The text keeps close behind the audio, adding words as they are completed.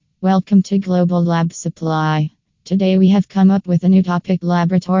Welcome to Global Lab Supply. Today we have come up with a new topic: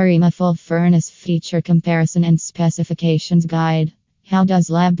 Laboratory Muffle Furnace Feature Comparison and Specifications Guide. How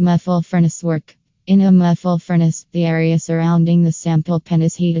does lab muffle furnace work? In a muffle furnace, the area surrounding the sample pen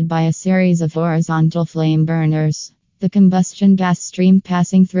is heated by a series of horizontal flame burners. The combustion gas stream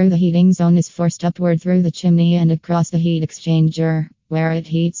passing through the heating zone is forced upward through the chimney and across the heat exchanger, where it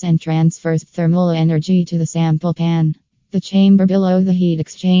heats and transfers thermal energy to the sample pan. The chamber below the heat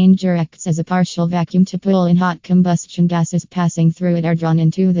exchanger acts as a partial vacuum to pull in hot combustion gases passing through it. Air drawn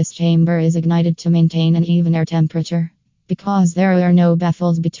into this chamber is ignited to maintain an even air temperature. Because there are no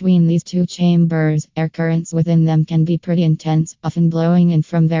baffles between these two chambers, air currents within them can be pretty intense, often blowing in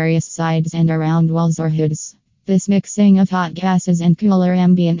from various sides and around walls or hoods. This mixing of hot gases and cooler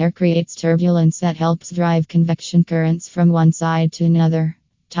ambient air creates turbulence that helps drive convection currents from one side to another.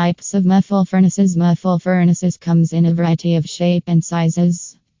 Types of muffle furnaces. Muffle furnaces comes in a variety of shape and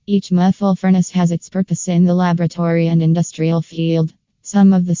sizes. Each muffle furnace has its purpose in the laboratory and industrial field.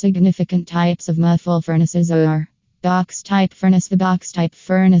 Some of the significant types of muffle furnaces are: box type furnace. The box type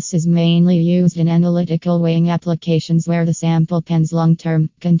furnace is mainly used in analytical weighing applications where the sample pen's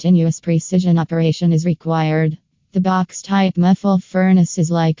long-term, continuous precision operation is required. The box type muffle furnace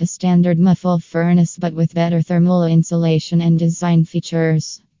is like a standard muffle furnace but with better thermal insulation and design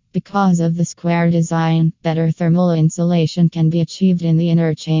features. Because of the square design, better thermal insulation can be achieved in the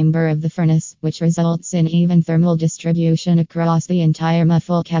inner chamber of the furnace, which results in even thermal distribution across the entire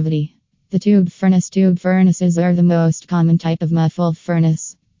muffle cavity. The tube furnace. Tube furnaces are the most common type of muffle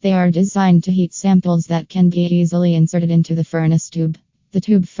furnace. They are designed to heat samples that can be easily inserted into the furnace tube. The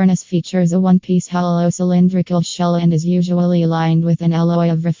tube furnace features a one-piece hollow cylindrical shell and is usually lined with an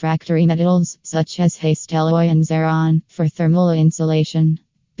alloy of refractory metals, such as Hastelloy and Xeron, for thermal insulation.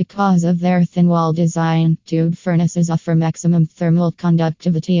 Because of their thin wall design, tube furnaces offer maximum thermal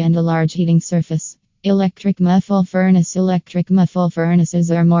conductivity and a large heating surface. Electric muffle furnace. Electric muffle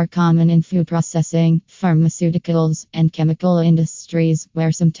furnaces are more common in food processing, pharmaceuticals, and chemical industries,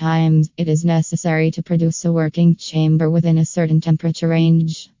 where sometimes it is necessary to produce a working chamber within a certain temperature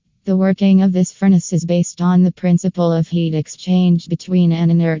range. The working of this furnace is based on the principle of heat exchange between an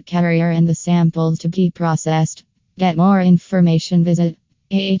inert carrier and the samples to be processed. Get more information, visit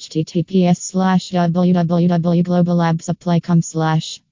https://www.globallabsupply.com/